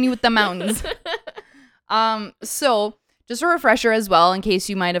 We'll continue with the mountains. So just a refresher as well, in case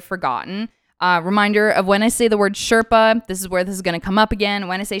you might have forgotten. Reminder of when I say the word Sherpa, this is where this is going to come up again.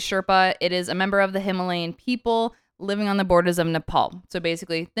 When I say Sherpa, it is a member of the Himalayan people living on the borders of Nepal. So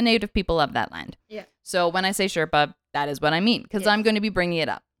basically, the native people of that land. Yeah. So when I say Sherpa, that is what I mean, because I'm going to be bringing it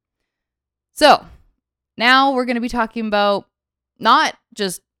up. So now we're going to be talking about not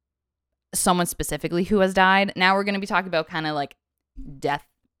just someone specifically who has died. Now we're going to be talking about kind of like death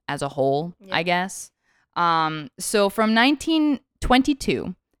as a whole, I guess. So from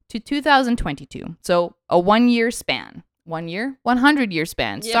 1922 to 2022, so a 1 year span. 1 year? 100 year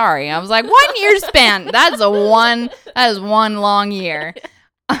span. Yeah. Sorry. I was like, 1 year span. That is one long year.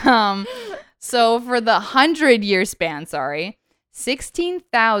 So for the 100 year span,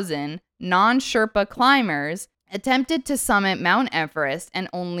 16,000 non-Sherpa climbers attempted to summit Mount Everest, and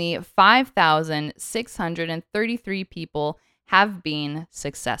only 5,633 people have been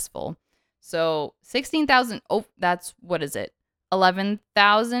successful. So 16,000, that's, what is it?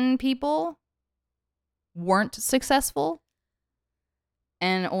 11,000 people weren't successful,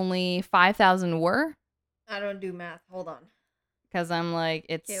 and only 5,000 were? I don't do math. Hold on. Because I'm like,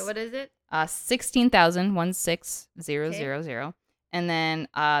 it's... Okay, what is it? 16,000, 16000. And then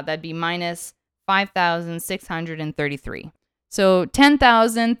that'd be minus 5,633. So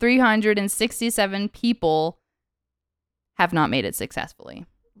 10,367 people have not made it successfully.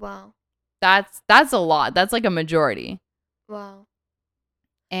 Wow. That's a lot. That's like a majority. Wow.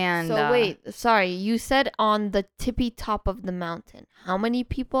 And so wait, sorry, you said on the tippy top of the mountain. How many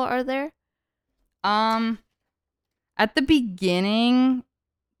people are there? At the beginning,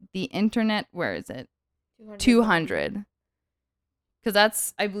 the internet, where is it? 200. Because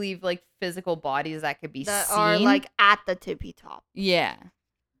that's, I believe, like physical bodies that could be that seen. are like at the tippy top. Yeah.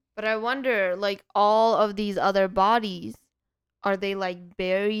 But I wonder, like, all of these other bodies, are they like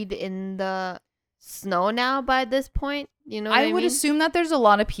buried in the snow now by this point? You know what I would mean? assume that there's a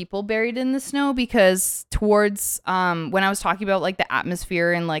lot of people buried in the snow, because towards when I was talking about like the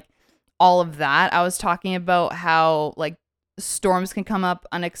atmosphere and like all of that, I was talking about how like storms can come up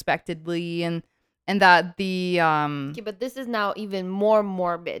unexpectedly, and that the Okay, but this is now even more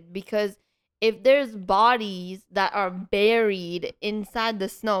morbid, because if there's bodies that are buried inside the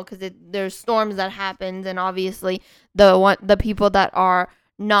snow, because there's storms that happens, and obviously the people that are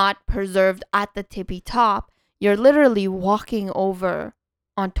not preserved at the tippy top, you're literally walking over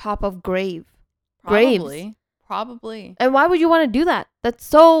on top of graves. Probably. And why would you want to do that? That's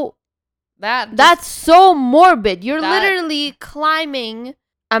so morbid. You're literally climbing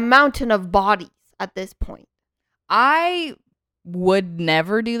a mountain of bodies at this point. I would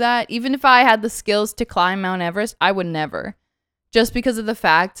never do that. Even if I had the skills to climb Mount Everest, I would never. Just because of the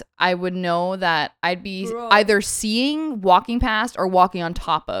fact I would know that I'd be either walking past, or walking on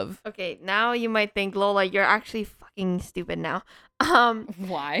top of. Okay, now you might think, Lola, you're actually fucking stupid now.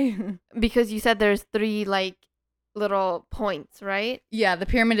 Why? Because you said there's 3 like little points, right? Yeah, the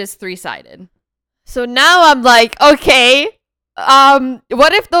pyramid is 3-sided. So now I'm like, okay,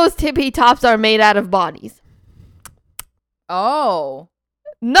 what if those tippy tops are made out of bodies? Oh.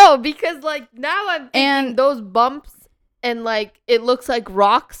 No, because like now I'm thinking those bumps and like it looks like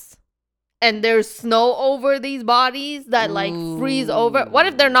rocks and there's snow over these bodies that like freeze over. What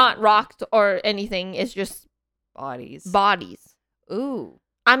if they're not rocks or anything? It's just bodies. Ooh.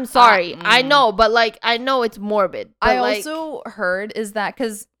 I'm sorry. I know, but like I know it's morbid. But I also heard is that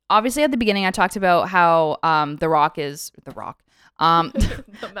because obviously at the beginning I talked about how the rock is the rock.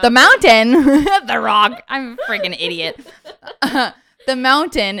 The mountain, the rock. I'm a freaking idiot. The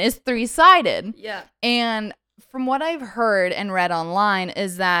mountain is 3-sided. Yeah. And from what I've heard and read online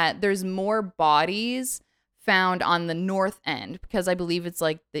is that there's more bodies found on the north end because I believe it's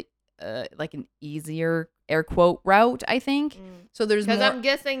like the like an easier air quote route, I think. So there's more. Because I'm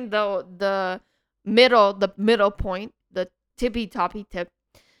guessing the middle point, the tippy toppy tip,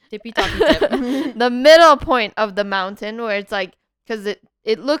 the middle point of the mountain where it's like, because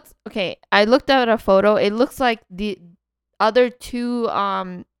it looks okay. I looked at a photo. It looks like the other two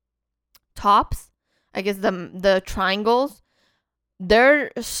tops, I guess the triangles,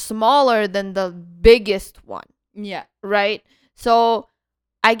 they're smaller than the biggest one. Yeah. Right. So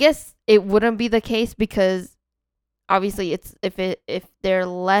I guess it wouldn't be the case because obviously it's if they're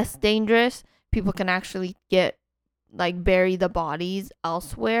less dangerous, people can actually get like bury the bodies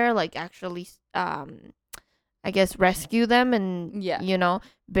elsewhere, like actually I guess rescue them and you know,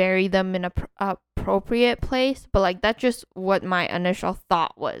 bury them in a appropriate place. But like that's just what my initial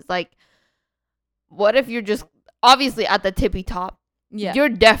thought was. Like, what if you're just obviously at the tippy top? Yeah, you're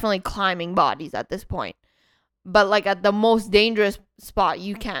definitely climbing bodies at this point. But like at the most dangerous spot,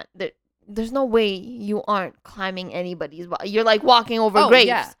 you can't. There's no way you aren't climbing anybody's body. You're like walking over graves.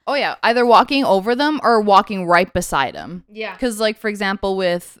 Yeah. Oh yeah, either walking over them or walking right beside them. Yeah. Because like for example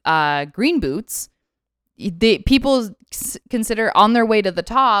with green boots, people consider on their way to the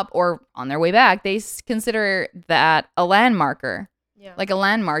top or on their way back, they consider that a landmarker. Yeah. Like a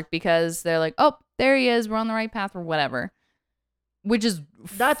landmark because they're like, oh, there he is. We're on the right path or whatever. Which is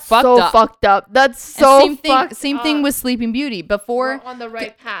that's so fucked up. That's so same thing with Sleeping Beauty. Before we're on the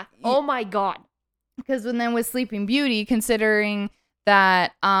right path. Oh my god. Because then with Sleeping Beauty, considering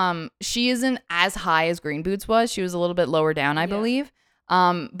that she isn't as high as Green Boots was, she was a little bit lower down, I believe.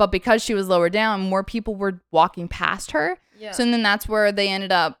 But because she was lower down, more people were walking past her. Yeah. So then that's where they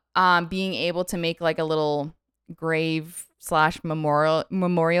ended up being able to make like a little grave /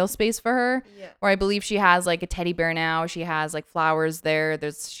 memorial space for her. Yeah. Where I believe she has like a teddy bear now. She has like flowers there.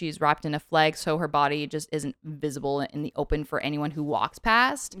 She's wrapped in a flag so her body just isn't visible in the open for anyone who walks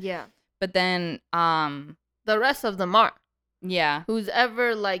past. Yeah. But then the rest of them are. Yeah. Who's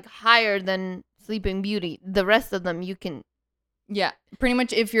ever like higher than Sleeping Beauty, the rest of them you can. Yeah. Pretty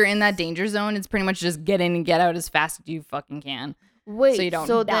much if you're in that danger zone, it's pretty much just get in and get out as fast as you fucking can. Wait, so you don't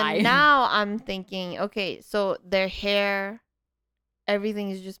die. Then now I'm thinking, okay, so their hair, everything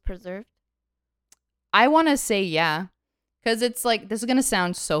is just preserved? I want to say yeah. Because it's like, this is going to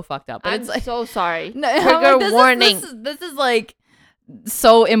sound so fucked up. But I'm it's like, so sorry. Trigger warning. This is like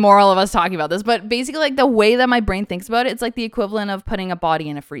so immoral of us talking about this. But basically like the way that my brain thinks about it, it's like the equivalent of putting a body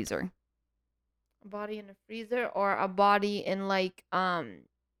in a freezer. A body in a freezer or a body in like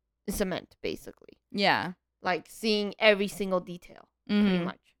cement, basically. Yeah. Like seeing every single detail, pretty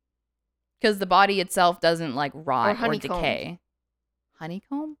much. Because the body itself doesn't like rot or decay.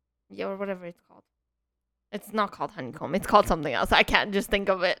 Honeycomb? Yeah, or whatever it's called. It's not called honeycomb. It's called something else. I can't just think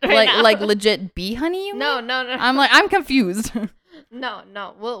of it right now. Like legit bee honey? You mean? No. I'm confused.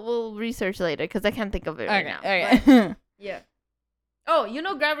 No. We'll research later because I can't think of it right now. Okay. But, yeah. Oh, you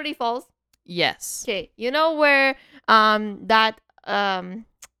know Gravity Falls? Yes. Okay. You know where that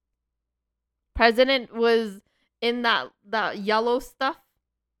president was in that yellow stuff?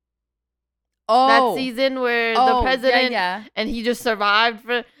 Oh. That season where the president and he just survived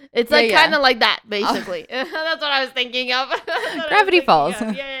for it's like kind of like that basically. That's what I was thinking of. Gravity Falls.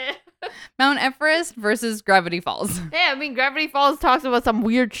 Yeah. Mount Everest versus Gravity Falls. Yeah, I mean Gravity Falls talks about some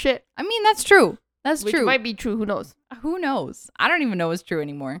weird shit. I mean that's true. Which might be true. Who knows? Who knows? I don't even know what's true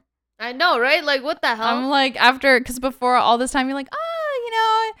anymore. I know, right? Like what the hell? I'm like because before all this time you're like,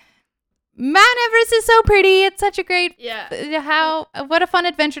 Mount Everest is so pretty. It's such a great what a fun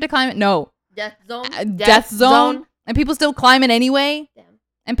adventure to climb it. No. Death zone. And people still climb it anyway. Damn.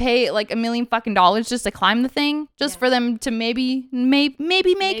 And pay like $1 million fucking just to climb the thing just for them to maybe make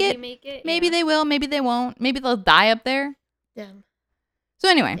it. Maybe they will, maybe they won't. Maybe they'll die up there. Damn. So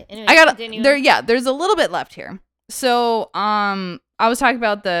anyway, there's a little bit left here. So I was talking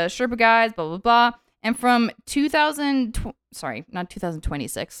about the Sherpa guides, blah blah blah. And from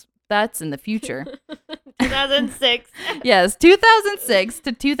 2026. That's in the future. 2006. Yes, 2006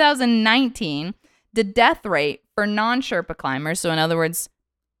 to 2019, the death rate for non-Sherpa climbers, so in other words,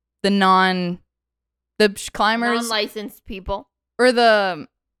 the climbers, non-licensed people, or it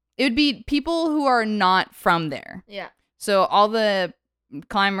would be people who are not from there. Yeah. So all the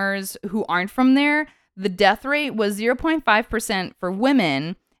climbers who aren't from there, the death rate was 0.5% for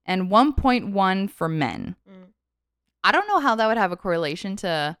women and 1.1 for men. I don't know how that would have a correlation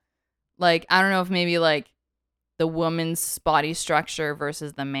to, like, I don't know if maybe like the woman's body structure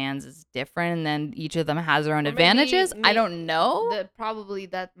versus the man's is different, and then each of them has their own advantages. I don't know. Probably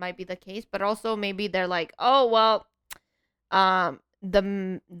that might be the case, but also maybe they're like, oh well,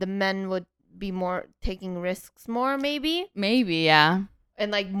 the men would be more taking risks more, maybe, yeah,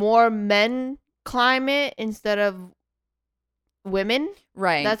 and like more men climb it instead of women,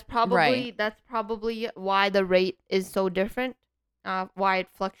 right? That's probably why the rate is so different, why it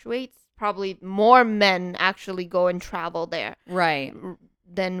fluctuates. Probably more men actually go and travel there, right,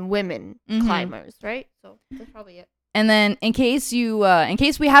 than women climbers, right? So that's probably it. And then in case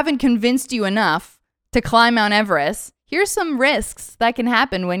we haven't convinced you enough to climb Mount Everest, here's some risks that can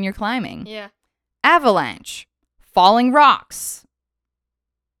happen when you're climbing. Yeah. Avalanche, falling rocks.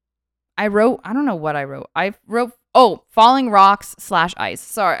 I don't know what I wrote. Falling rocks / ice.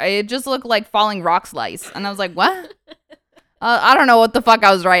 Sorry, it just looked like falling rock slice. And I was like, what? I don't know what the fuck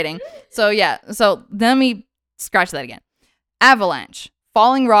I was writing. So yeah, so let me scratch that again. Avalanche,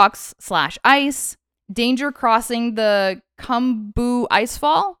 falling rocks / ice, danger crossing the Khumbu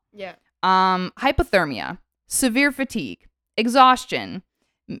icefall. Yeah. Hypothermia, severe fatigue, exhaustion,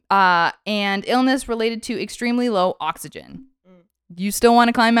 and illness related to extremely low oxygen. You still want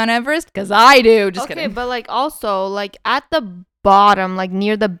to climb Mount Everest? Because I do. Just kidding. Okay, but like also like at the bottom, like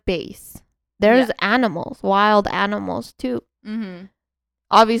near the base, there's animals, wild animals too. Mm-hmm.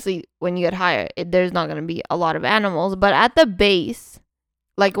 Obviously, when you get higher, there's not going to be a lot of animals. But at the base,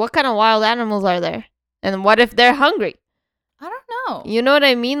 like what kind of wild animals are there? And what if they're hungry? I don't know. You know what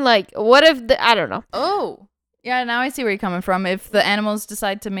I mean? Like what if I don't know. Oh. Yeah, now I see where you're coming from. If the animals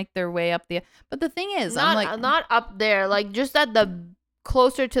decide to make their way up but the thing is, not up there, like just at the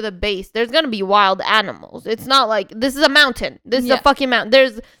closer to the base, there's gonna be wild animals. It's not like this is a mountain. This is a fucking mountain.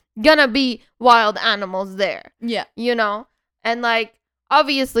 There's gonna be wild animals there. Yeah, you know, and like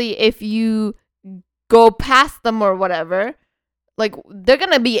obviously, if you go past them or whatever, like they're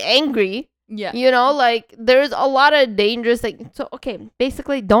gonna be angry. Yeah. You know, like there's a lot of dangerous things. So, okay,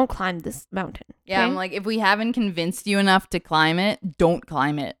 basically don't climb this mountain. Yeah, okay? I'm like, if we haven't convinced you enough to climb it, don't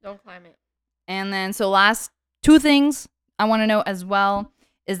climb it. Don't climb it. And then, so last two things I want to know as well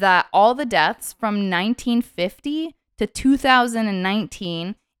is that all the deaths from 1950 to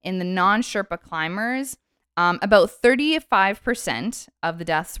 2019 in the non-Sherpa climbers, about 35% of the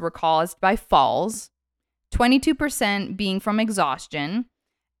deaths were caused by falls, 22% being from exhaustion,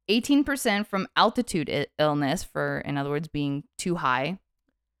 18% from altitude illness, in other words, being too high.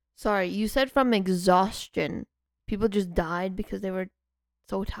 Sorry, you said from exhaustion. People just died because they were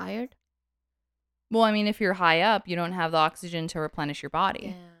so tired? Well, I mean, if you're high up, you don't have the oxygen to replenish your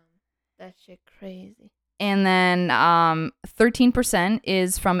body. Damn, that shit crazy. And then 13%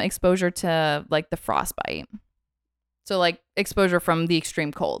 is from exposure to, like, the frostbite. So, like, exposure from the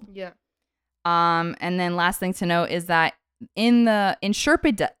extreme cold. Yeah. And then last thing to note is that in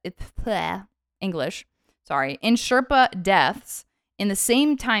Sherpa deaths in the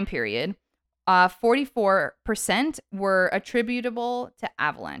same time period, 44% were attributable to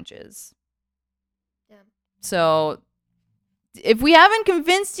avalanches. Yeah. So if we haven't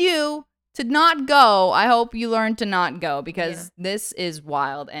convinced you to not go, I hope you learn to not go, because this is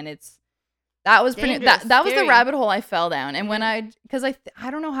wild, and that was pretty. That was the rabbit hole I fell down, and when I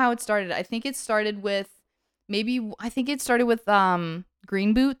don't know how it started. I think it started with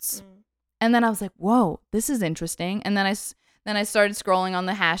green boots, and then I was like, whoa, this is interesting, and then I started scrolling on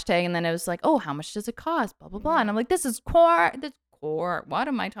the hashtag, and then it was like, oh, how much does it cost? Blah blah blah, and I'm like, this is core. What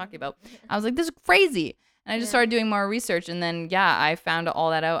am I talking about? I was like, this is crazy, and I just started doing more research, and then I found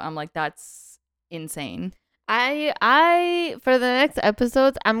all that out. I'm like, that's insane. I for the next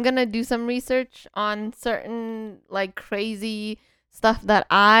episodes, I'm gonna do some research on certain like crazy stuff that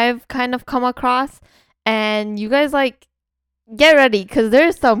I've kind of come across, and you guys like get ready, because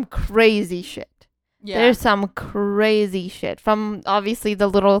there's some crazy shit. Yeah. There's some crazy shit from obviously the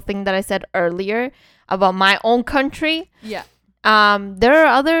little thing that I said earlier about my own country. Yeah. There are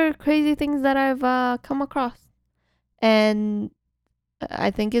other crazy things that I've come across, and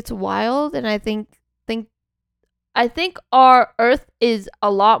I think it's wild, and I think I think our Earth is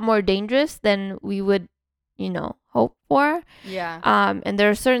a lot more dangerous than we would, hope for. Yeah. And there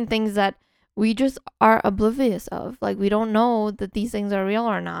are certain things that we just are oblivious of. Like, we don't know that these things are real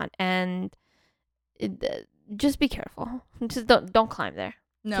or not. And just be careful. Just don't climb there.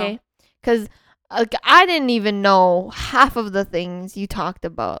 No. Okay? Because I didn't even know half of the things you talked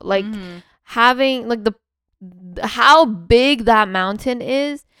about. Like, having, like, how big that mountain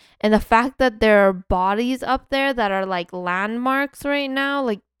is, and the fact that there are bodies up there that are like landmarks right now,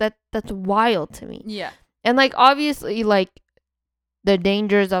 like that's wild to me. Yeah. And like, obviously, like, the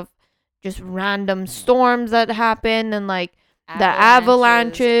dangers of just random storms that happen, and like the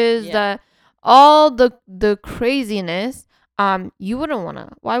avalanches, all the craziness. You wouldn't want to.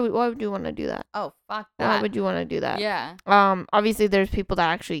 Why would you want to do that? Oh, fuck that. Why would you want to do that? Yeah. Obviously there's people that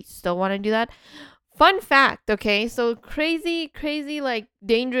actually still want to do that. Fun fact, okay? So crazy, like,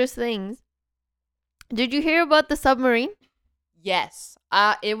 dangerous things. Did you hear about the submarine? Yes.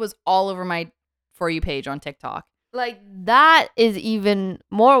 It was all over my For You page on TikTok. Like, that is even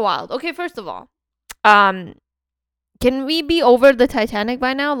more wild. Okay, first of all, can we be over the Titanic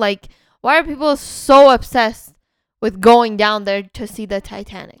by now? Like, why are people so obsessed with going down there to see the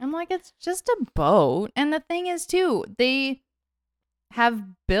Titanic? I'm like, it's just a boat. And the thing is, too, they have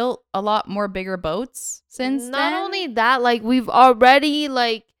built a lot more bigger boats since then. Not only that, like, we've already,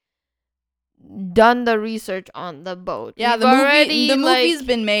 like, done the research on the boat. Yeah, the movie's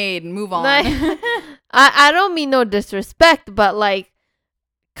been made. Move on. Like, I don't mean no disrespect, but, like,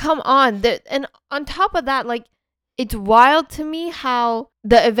 come on. And on top of that, like, it's wild to me how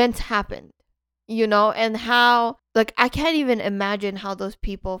the events happened, and how, like, I can't even imagine how those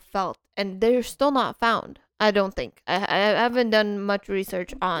people felt, and they're still not found. I don't think. I haven't done much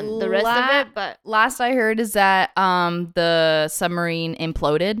research on the rest of it, but last I heard is that the submarine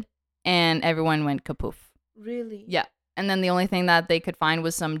imploded and everyone went kapoof. Really? Yeah. And then the only thing that they could find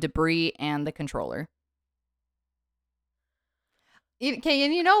was some debris and the controller. Okay,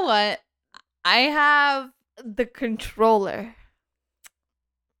 and you know what? I have the controller.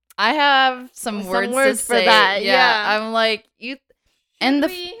 I have some words for that. Yeah. I'm like,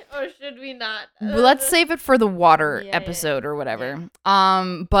 should we not? Let's save it for the water episode or whatever.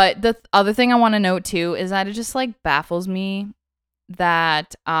 Yeah. But the other thing I want to note too is that it just like baffles me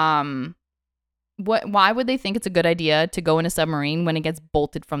that why would they think it's a good idea to go in a submarine when it gets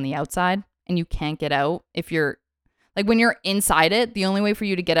bolted from the outside and you can't get out? If you're like, when you're inside it, the only way for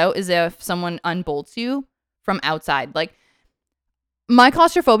you to get out is if someone unbolts you from outside. Like, my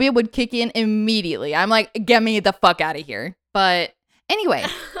claustrophobia would kick in immediately. I'm like, get me the fuck out of here. But anyway,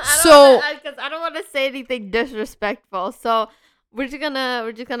 because I don't want to say anything disrespectful, so we're just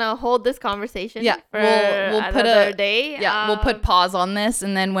gonna hold this conversation. Yeah, for we'll put another day. Yeah, we'll put pause on this,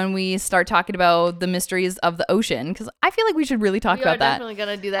 and then when we start talking about the mysteries of the ocean, because I feel like we should really talk about that. We're definitely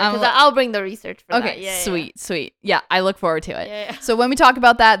gonna do that because I'll bring the research for that. Okay, sweet. Yeah, I look forward to it. Yeah. So when we talk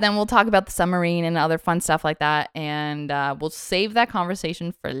about that, then we'll talk about the submarine and other fun stuff like that, and we'll save that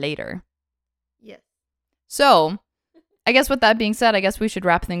conversation for later. Yes. So, I guess with that being said, I guess we should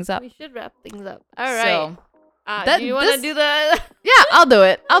wrap things up. We should wrap things up. All right. So, do you want to do the... Yeah, I'll do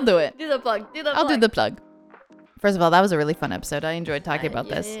it. Do the plug. I'll do the plug. First of all, that was a really fun episode. I enjoyed talking about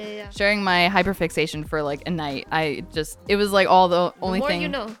this. Yeah. Sharing my hyperfixation for like a night. It was like all the only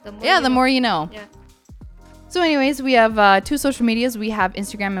thing. The more you know. Yeah. So anyways, we have 2 social medias. We have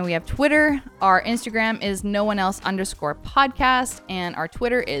Instagram and we have Twitter. Our Instagram is nooneelse_podcast and our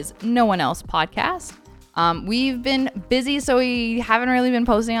Twitter is nooneelsepodcast. We've been busy, so we haven't really been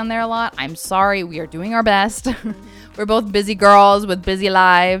posting on there a lot. I'm sorry. We are doing our best. We're both busy girls with busy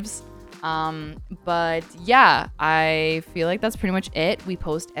lives. But yeah, I feel like that's pretty much it. We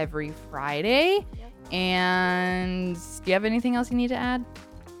post every Friday. Yep. And do you have anything else you need to add?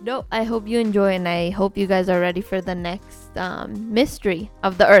 No, I hope you enjoy, and I hope you guys are ready for the next mystery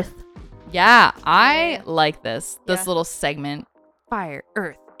of the Earth. Yeah, I like this little segment. Fire,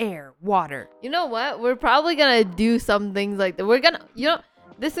 earth, air, water. You know what? We're probably gonna do some things like that. We're gonna,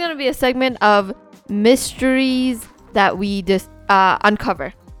 this is gonna be a segment of mysteries that we just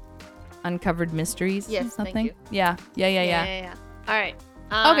uncover. Uncovered mysteries. Yes, something. Thank you. Yeah. All right.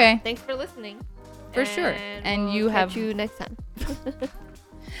 Okay. Thanks for listening. For sure. And we'll catch you next time.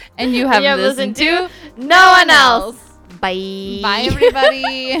 And you have listened to No One Else. Bye. Bye,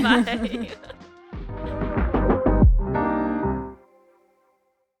 everybody. Bye.